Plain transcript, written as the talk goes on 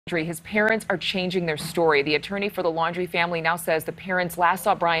His parents are changing their story. The attorney for the Laundrie family now says the parents last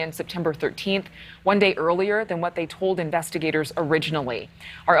saw Brian September 13th, one day earlier than what they told investigators originally.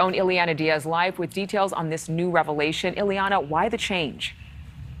 Our own Ileana Diaz live with details on this new revelation. Ileana, why the change?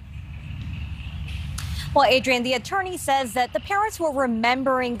 Well, Adrian, the attorney says that the parents were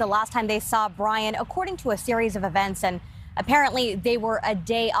remembering the last time they saw Brian according to a series of events, and apparently they were a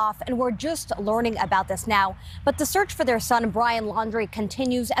day off, and we're just learning about this now. But the search for their son, Brian Laundrie,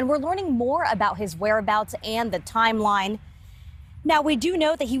 continues, and we're learning more about his whereabouts and the timeline. Now, we do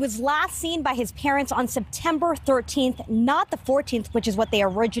know that he was last seen by his parents on September 13th, not the 14th, which is what they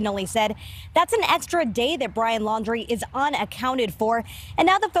originally said. That's an extra day that Brian Laundrie is unaccounted for. And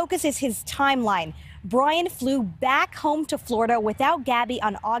now the focus is his timeline. Brian flew back home to Florida without Gabby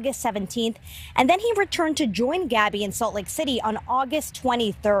on August 17th, and then he returned to join Gabby in Salt Lake City on August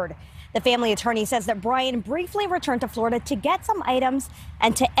 23rd. The family attorney says that Brian briefly returned to Florida to get some items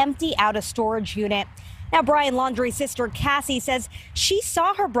and to empty out a storage unit. Now, Brian Laundrie's sister, Cassie, says she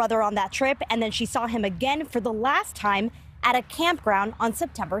saw her brother on that trip, and then she saw him again for the last time at a campground on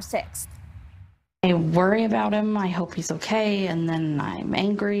September 6th. I worry about him. I hope he's okay, and then I'm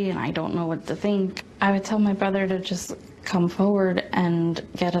angry and I don't know what to think. I would tell my brother to just come forward and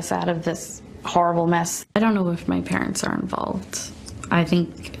get us out of this horrible mess. I don't know if my parents are involved. I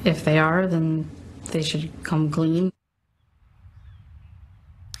think if they are, then they should come clean.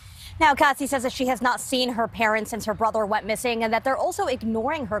 Now, Cassie says that she has not seen her parents since her brother went missing, and that they're also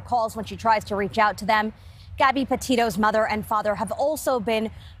ignoring her calls when she tries to reach out to them. Gabby Petito's mother and father have also been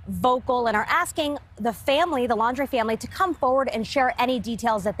vocal and are asking the family, the Laundrie family, to come forward and share any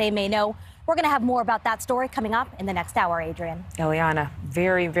details that they may know. We're going to have more about that story coming up in the next hour, Adrian. Ileana,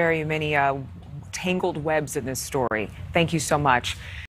 very, very many tangled webs in this story. Thank you so much.